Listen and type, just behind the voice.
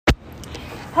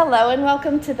Hello and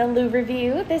welcome to the Lou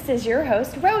Review. This is your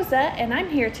host, Rosa, and I'm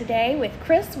here today with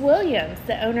Chris Williams,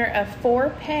 the owner of Four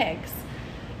Pegs.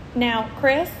 Now,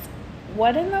 Chris,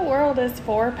 what in the world is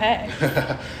Four Pegs?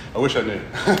 I wish I knew.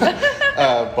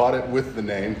 Bought it with the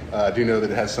name. I do know that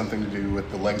it has something to do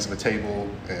with the legs of a table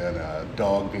and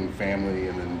dog being family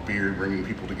and then beer bringing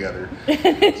people together.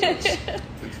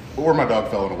 Or my dog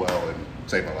fell in a well and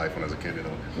saved my life when I was a kid.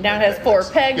 Now it has four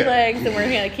peg legs and we're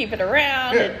going to keep it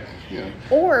around.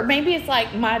 Or maybe it's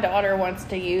like my daughter wants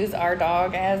to use our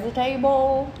dog as a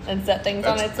table and set things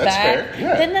on its back. Fair.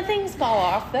 Yeah. Then the things fall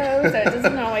off though, so it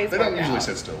doesn't always They work don't usually out.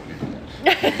 sit still when you do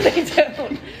that. They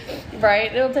don't.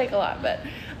 Right? It'll take a lot. But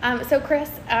so Chris,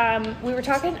 we were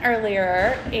talking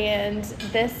earlier, and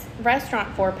this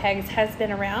restaurant Four Pegs has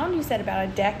been around, you said, about a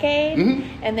decade.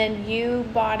 Mm-hmm. And then you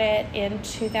bought it in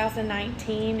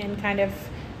 2019 and kind of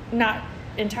not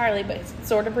entirely, but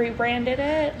sort of rebranded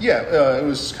it. Yeah, it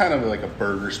was kind of like a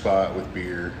burger spot with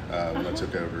beer when I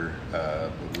took over.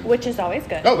 Which is always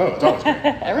good. Oh, no, it's always good.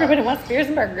 Everybody wants beers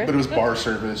and burgers. But it was bar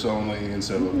service only, and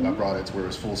so I brought it to where it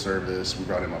was full service. We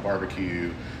brought in my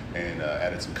barbecue and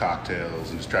added some cocktails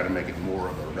and just tried to make it more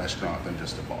of a restaurant than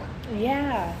just a bar.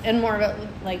 Yeah, and more of a,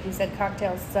 like you said,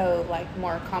 cocktails, so like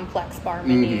more complex bar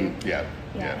menu. Mm-hmm.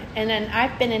 Yeah. And then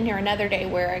I've been in here another day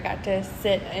where I got to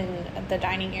sit in the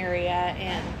dining area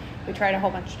and we tried a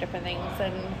whole bunch of different things.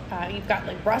 And you've got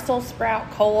like Brussels sprout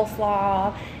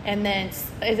coleslaw, and then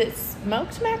is it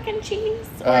smoked mac and cheese?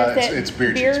 Or is it's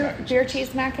beer cheese mac and cheese. Beer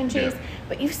cheese mac and cheese. Yeah.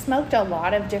 But you've smoked a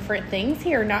lot of different things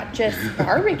here, not just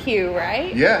barbecue,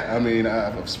 right? Yeah, I mean,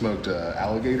 I've smoked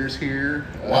alligators here.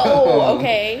 Whoa,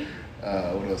 okay.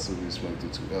 What else have we smoked?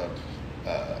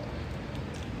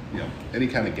 Any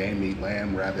kind of game meat,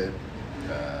 lamb, rabbit,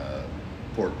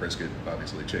 pork, brisket,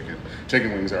 obviously chicken.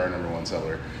 Chicken wings are our number one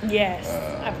seller. Yes,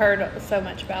 I've heard so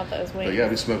much about those wings. But yeah,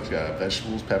 we smoked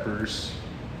vegetables, peppers.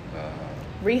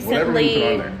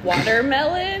 Recently,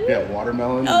 watermelon. Yeah,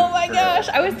 watermelon. Oh my gosh,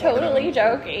 I was totally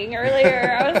joking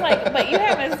earlier. I was like, but you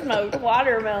haven't smoked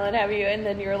watermelon, have you? And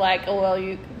then you're like, oh, well,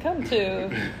 you can come to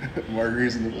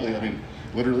Margaritas in the, I mean,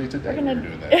 literally today we're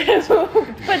doing that.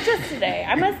 But just today.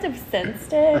 I must have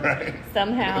sensed it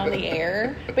somehow in the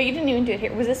air. But you didn't even do it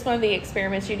here. Was this one of the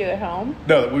experiments you do at home?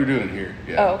 No, we were doing it here.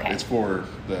 Yeah. Oh, okay. It's for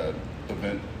the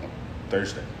event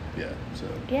Thursday. Yeah. So.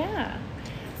 Yeah.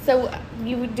 So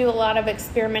you would do a lot of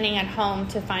experimenting at home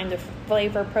to find the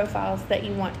flavor profiles that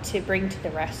you want to bring to the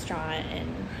restaurant.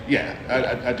 And yeah,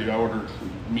 I do. I order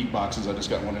meat boxes. I just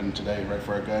got one in today right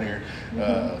before I got here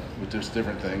with just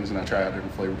different things, and I try out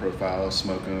different flavor profiles,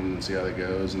 smoke them, and see how that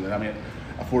goes. And then, I mean,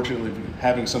 unfortunately,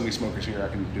 having so many smokers here, I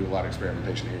can do a lot of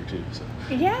experimentation here too. So.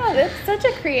 Yeah, that's such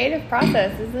a creative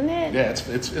process, isn't it? Yeah,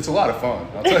 it's a lot of fun.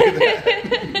 I'll tell you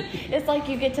that. It's like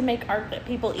you get to make art that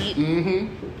people eat.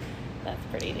 Mm-hmm. That's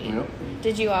pretty neat. Yep.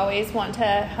 Did you always want to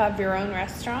have your own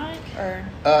restaurant, or?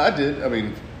 I did. I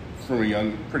mean, from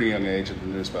a pretty young age. I've been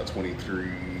doing this about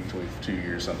 23, 22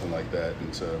 years, something like that.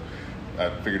 And so I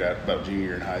figured out about junior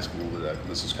year in high school that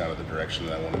this is kind of the direction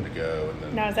that I wanted to go. And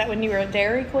then, now, is that when you were a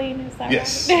Dairy Queen? Is that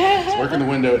yes. right? Yes. Working the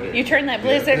window at Dairy. You turned that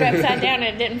blizzard upside down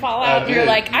and it didn't fall out. And you're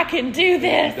like, I can do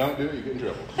this. If you don't do it, you get in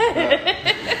trouble.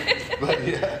 But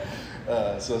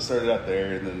yeah, so I started out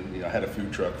there, and then I had a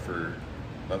food truck for.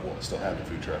 I still have the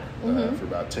food truck for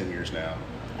about 10 years now.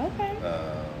 Okay.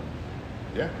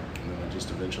 Yeah, and then just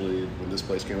eventually, when this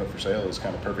place came up for sale, it was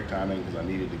kind of perfect timing because I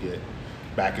needed to get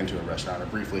back into a restaurant. I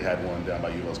briefly had one down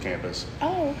by UL's campus.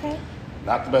 Oh, okay.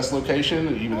 Not the best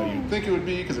location, even though you'd think it would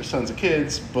be because there's tons of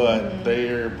kids, but they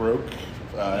are broke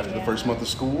after the first month of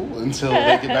school until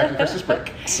they get back from Christmas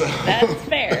break. So. That's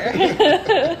fair.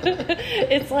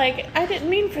 It's like, I didn't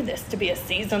mean for this to be a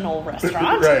seasonal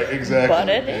restaurant. Right, exactly. But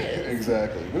it is.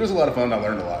 Exactly. But it was a lot of fun. I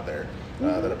learned a lot there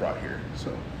that I brought here.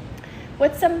 So.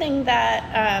 What's something that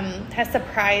has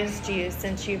surprised you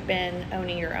since you've been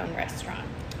owning your own restaurant?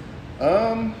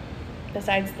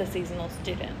 Besides the seasonal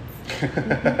students.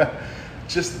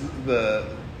 Just the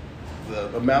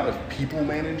amount of people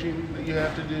managing that you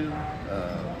have to do.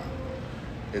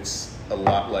 It's a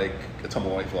lot like, I tell my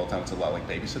wife all the time, it's a lot like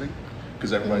babysitting.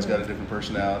 Because everybody's got a different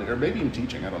personality, or maybe even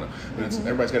teaching, I don't know. But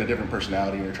everybody's got a different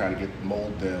personality, and you're trying to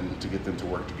mold them to get them to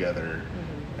work together.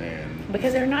 And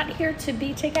because they're not here to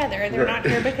be together. They're not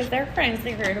here because they're friends.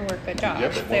 They're here to work a job.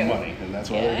 Yep, they want money, and that's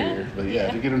why they're here. But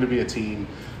to get them to be a team,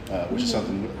 which is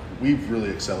something we've really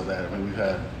excelled at. I mean, we've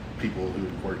had people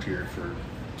who've worked here for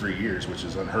 3 years, which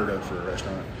is unheard of for a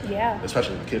restaurant. Yeah.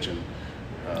 Especially in the kitchen.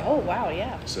 Oh, wow,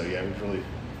 yeah. So, yeah, we've really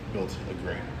built a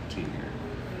great team here.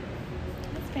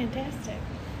 That's fantastic.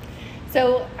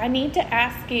 So I need to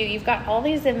ask you, you've got all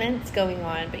these events going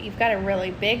on, but you've got a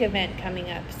really big event coming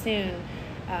up soon.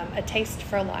 A Taste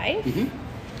for Life.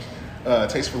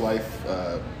 Taste for Life,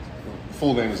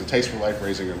 full name is A Taste for Life,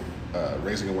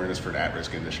 raising awareness for an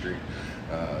at-risk industry.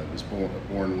 It was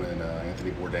born when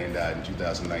Anthony Bourdain died in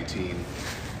 2019.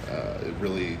 It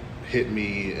really hit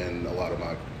me and a lot of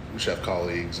my chef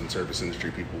colleagues and service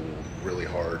industry people really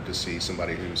hard to see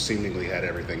somebody who seemingly had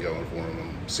everything going for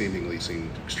them, seemingly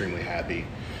seemed extremely happy,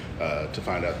 to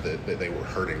find out that they were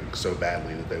hurting so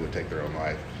badly that they would take their own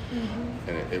life.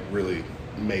 And it really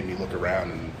made me look around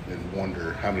and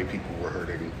wonder how many people were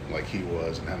hurting like he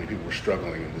was, and how many people were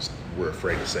struggling and just were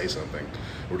afraid to say something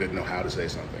or didn't know how to say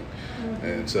something.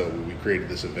 And so we created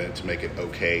this event to make it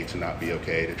okay to not be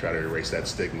okay, to try to erase that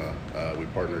stigma. We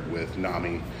partnered with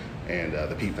NAMI and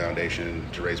the Pete Foundation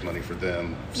to raise money for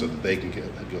them so that they can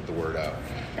get the word out.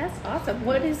 That's awesome.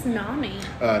 What is NAMI?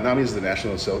 NAMI is the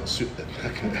National I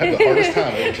have the hardest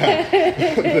time every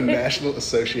time. The National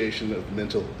Association of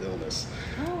Mental Illness.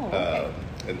 Oh, okay.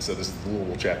 And so this is the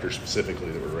Louisville chapter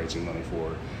specifically that we're raising money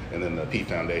for. And then the Pete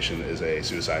Foundation is a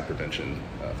suicide prevention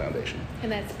foundation.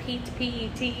 And that's Pete,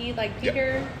 P-E-T-E, like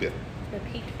Peter? Yep. The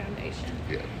Pete Foundation.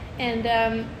 Yeah.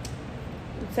 And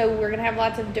so we're going to have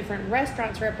lots of different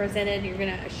restaurants represented. You're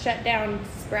going to shut down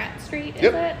Spratt Street,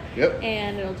 is it? Yep.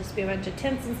 And it'll just be a bunch of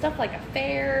tents and stuff, like a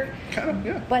fair. Kind of,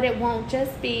 yeah. But it won't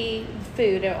just be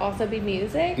food. It'll also be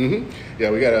music. Yeah,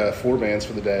 we got 4 bands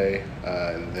for the day.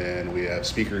 And then we have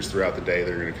speakers throughout the day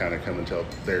that are going to kind of come and tell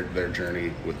their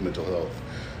journey with mental health.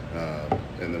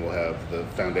 And then we'll have the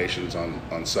foundations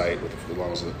on site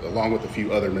along with a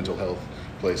few other mental health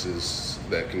places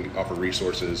that can offer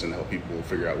resources and help people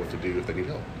figure out what to do if they need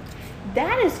help.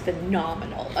 That is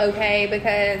phenomenal, okay?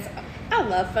 Because I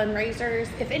love fundraisers.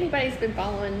 If anybody's been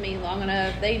following me long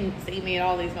enough, they see me at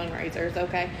all these fundraisers,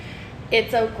 okay?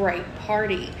 It's a great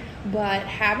party. But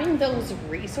having those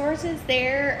resources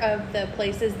there of the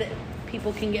places that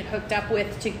people can get hooked up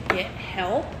with to get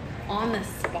help on the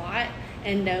spot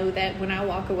and know that when I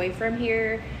walk away from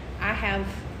here, I have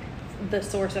the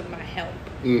source of my help.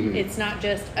 It's not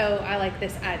just, I like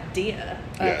this idea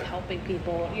of helping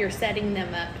people. You're setting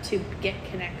them up to get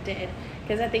connected.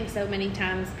 Because I think so many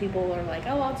times people are like,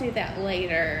 I'll do that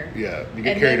later. Yeah, you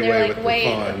get carried away with the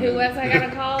fun. Who was I going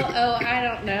to call? I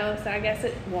don't know. So I guess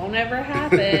it won't ever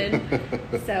happen.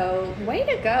 So way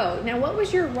to go. Now, what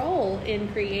was your role in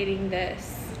creating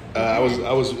this?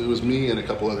 It was me and a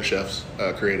couple other chefs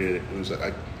created it. It was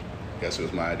I guess it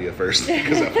was my idea first,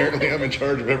 because apparently I'm in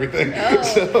charge of everything. Okay,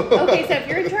 so if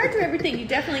you're in charge of everything, you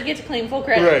definitely get to claim full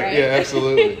credit, right? Yeah,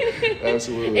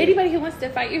 absolutely. Anybody who wants to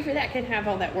fight you for that can have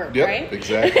all that work, right?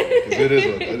 Exactly. Because it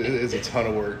is a ton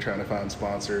of work trying to find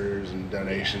sponsors and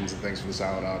donations and things for the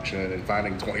silent auction, and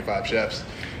finding 25 chefs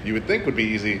you would think would be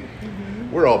easy.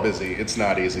 We're all busy. It's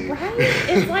not easy. Right?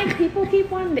 It's like people keep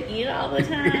wanting to eat all the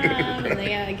time, and they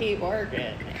gotta keep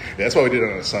working. That's why we did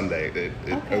it on a Sunday. It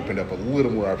opened up a little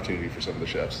more opportunity for some of the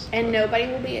chefs. And nobody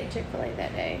will be at Chick-fil-A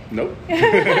that day. Nope. Don't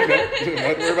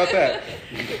worry about that.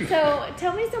 So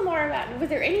tell me some more about, was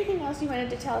there anything else you wanted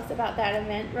to tell us about that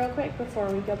event real quick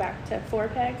before we go back to Four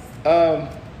Pegs?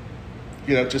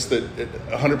 Just that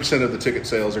 100% of the ticket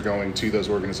sales are going to those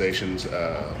organizations.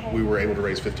 We were able to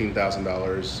raise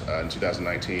 $15,000 in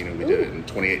 2019, and we did it in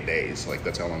 28 days. Like,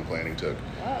 that's how long planning took,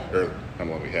 or how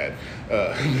long we had.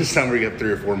 This time we got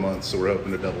 3 or 4 months, so we're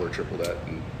hoping to double or triple that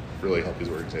and really help these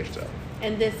organizations out.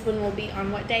 And this one will be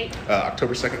on what date?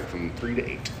 October 2nd from 3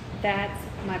 to 8. That's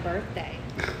my birthday.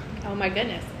 Oh my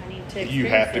goodness, I need to experience You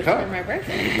have to come for my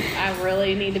birthday. I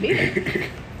really need to be there.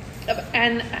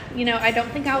 And, I don't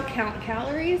think I'll count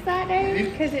calories that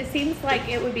day, because it seems like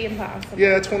it would be impossible.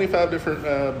 Yeah, 25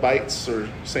 different bites or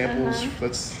samples.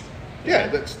 There's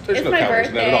no calories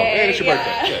in that at all. And it's your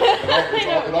birthday.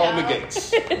 Yeah, it all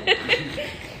negates.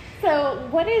 So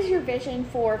what is your vision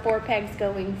for Four Pegs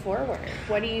going forward?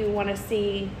 What do you want to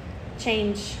see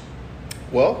change?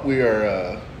 Well, we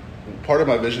are... part of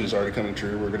my vision is already coming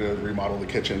true. We're going to remodel the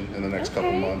kitchen in the next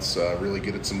couple months, really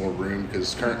get it some more room,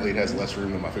 because currently it has less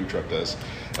room than my food truck does.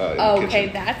 The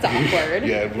kitchen. That's awkward.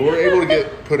 Yeah, but we're able to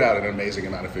put out an amazing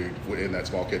amount of food in that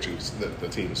small kitchen. The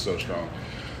team is so strong.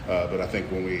 But I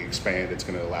think when we expand, it's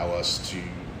going to allow us to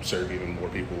serve even more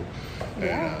people.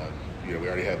 Yeah. And, we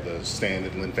already have the stand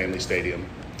at Lynn Family Stadium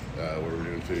where we're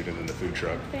doing food, and then the food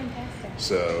truck. Fantastic.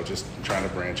 So just trying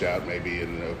to branch out maybe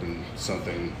and open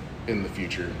something in the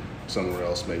future somewhere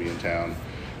else, maybe in town,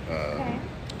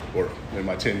 or in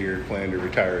my 10-year plan to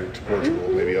retire to Portugal,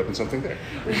 maybe open something there.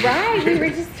 Right, we were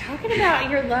just talking about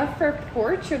your love for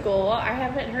Portugal. I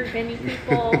haven't heard many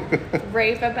people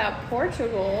rave about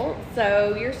Portugal,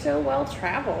 so you're so well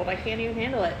traveled. I can't even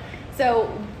handle it. So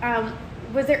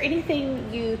Was there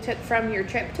anything you took from your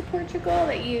trip to Portugal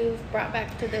that you've brought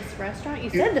back to this restaurant? You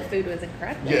said the food was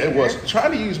incredible. Yeah, it was.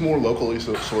 Trying to use more locally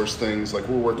sourced things. Like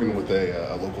we're working with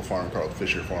a local farm called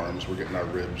Fisher Farms. We're getting our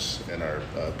ribs and our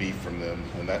beef from them,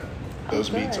 and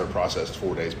those meats are processed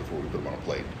 4 days before we put them on a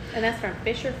plate. And that's from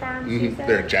Fisher Farms, you said?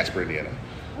 They're in Jasper, Indiana.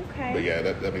 Okay. But yeah,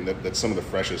 that's some of the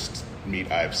freshest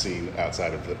meat I've seen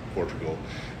outside of Portugal,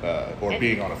 or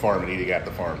being on a farm and eating at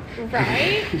the farm.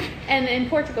 Right. And in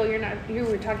Portugal, you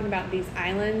were talking about these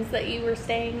islands that you were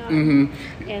staying on,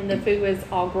 and the food was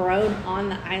all grown on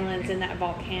the islands in that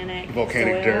volcanic soil.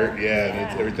 Dirt. Yeah.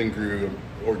 And everything grew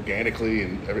organically,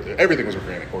 and everything was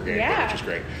organic, which is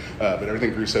great. But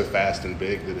everything grew so fast and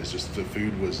big that it's just the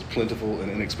food was plentiful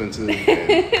and inexpensive. And,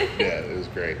 yeah, it was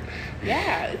great.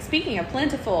 Yeah. Speaking of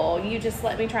plentiful, you just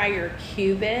let me try your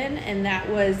Cuban, and that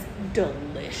was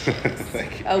delicious.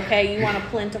 Thank you. Okay, you want a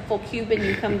plentiful Cuban,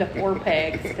 you come to Four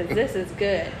Pegs, because this is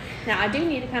good. Now, I do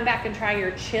need to come back and try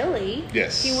your chili.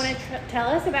 Yes. Do you want to tell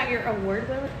us about your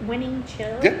award-winning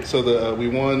chili? Yeah, so we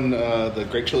won the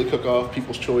Great Chili Cook-Off,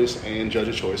 People's Choice, and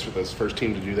Judge's Choice for this first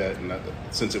team to do that, and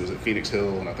since it was at Phoenix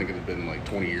Hill, and I think it had been like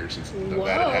 20 years since that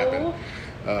had happened.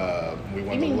 We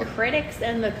won. You mean critics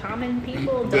and the common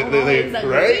people don't always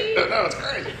agree? Right? No, it's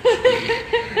great.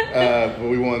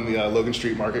 We won the Logan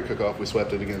Street Market Cook-Off. We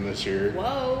swept it again this year.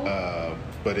 Whoa.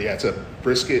 But yeah, it's a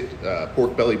brisket,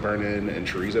 pork belly burn-in, and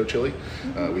chorizo chili.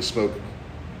 We smoke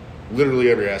literally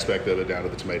every aspect of it down to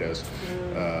the tomatoes.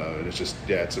 And it's just,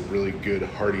 it's a really good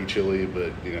hearty chili,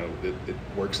 but it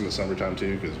works in the summertime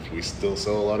too, because we still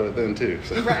sell a lot of it then too.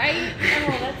 So. Right?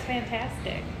 Oh, that's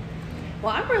fantastic.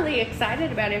 Well, I'm really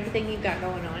excited about everything you've got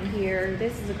going on here.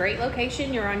 This is a great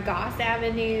location. You're on Goss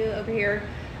Avenue over here.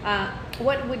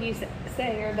 What would you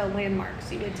say are the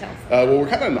landmarks you would tell someone? Well, we're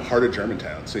kind of in the heart of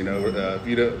Germantown. So,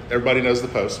 everybody knows the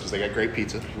Post because they got great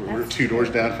pizza. We're 2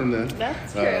 doors down from them.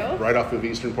 That's true. Right off of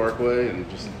Eastern Parkway, and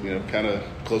just, kind of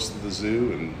close to the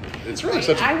zoo. And it's really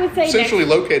such I would say a centrally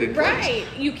located place. Right.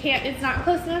 You can't, it's not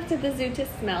close enough to the zoo to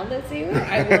smell the zoo.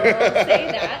 I will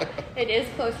say that. It is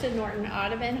close to Norton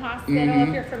Audubon Hospital, if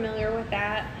you're familiar with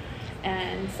that.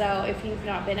 And so if you've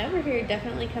not been over here,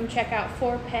 definitely come check out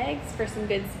Four Pegs for some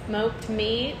good smoked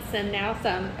meats, and now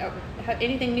some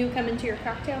anything new coming to your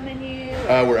cocktail menu?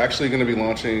 We're actually going to be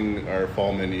launching our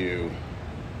fall menu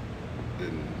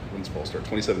when's fall start?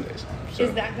 27 days. So.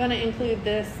 Is that going to include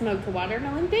the smoked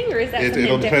watermelon thing, or is that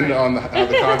It'll depend on how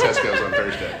the contest goes on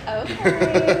Thursday.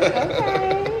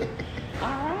 Okay.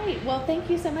 All right. Well,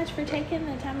 thank you so much for taking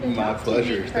the time to talk to me, My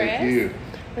pleasure. Chris. Thank you.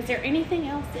 Was there anything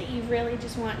else that you really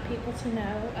just want people to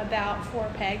know about Four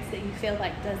Pegs that you feel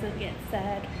like doesn't get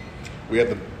said? We have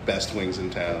the best wings in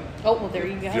town. Oh, well, there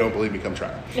you go. If you don't believe me, come try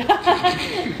them.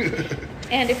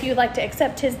 And if you'd like to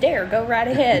accept his dare, go right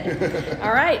ahead.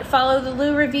 All right. Follow the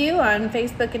Lou Review on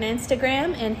Facebook and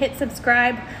Instagram, and hit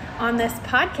subscribe on this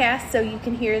podcast so you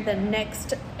can hear the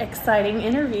next exciting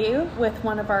interview with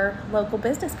one of our local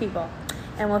business people.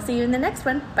 And we'll see you in the next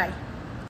one. Bye.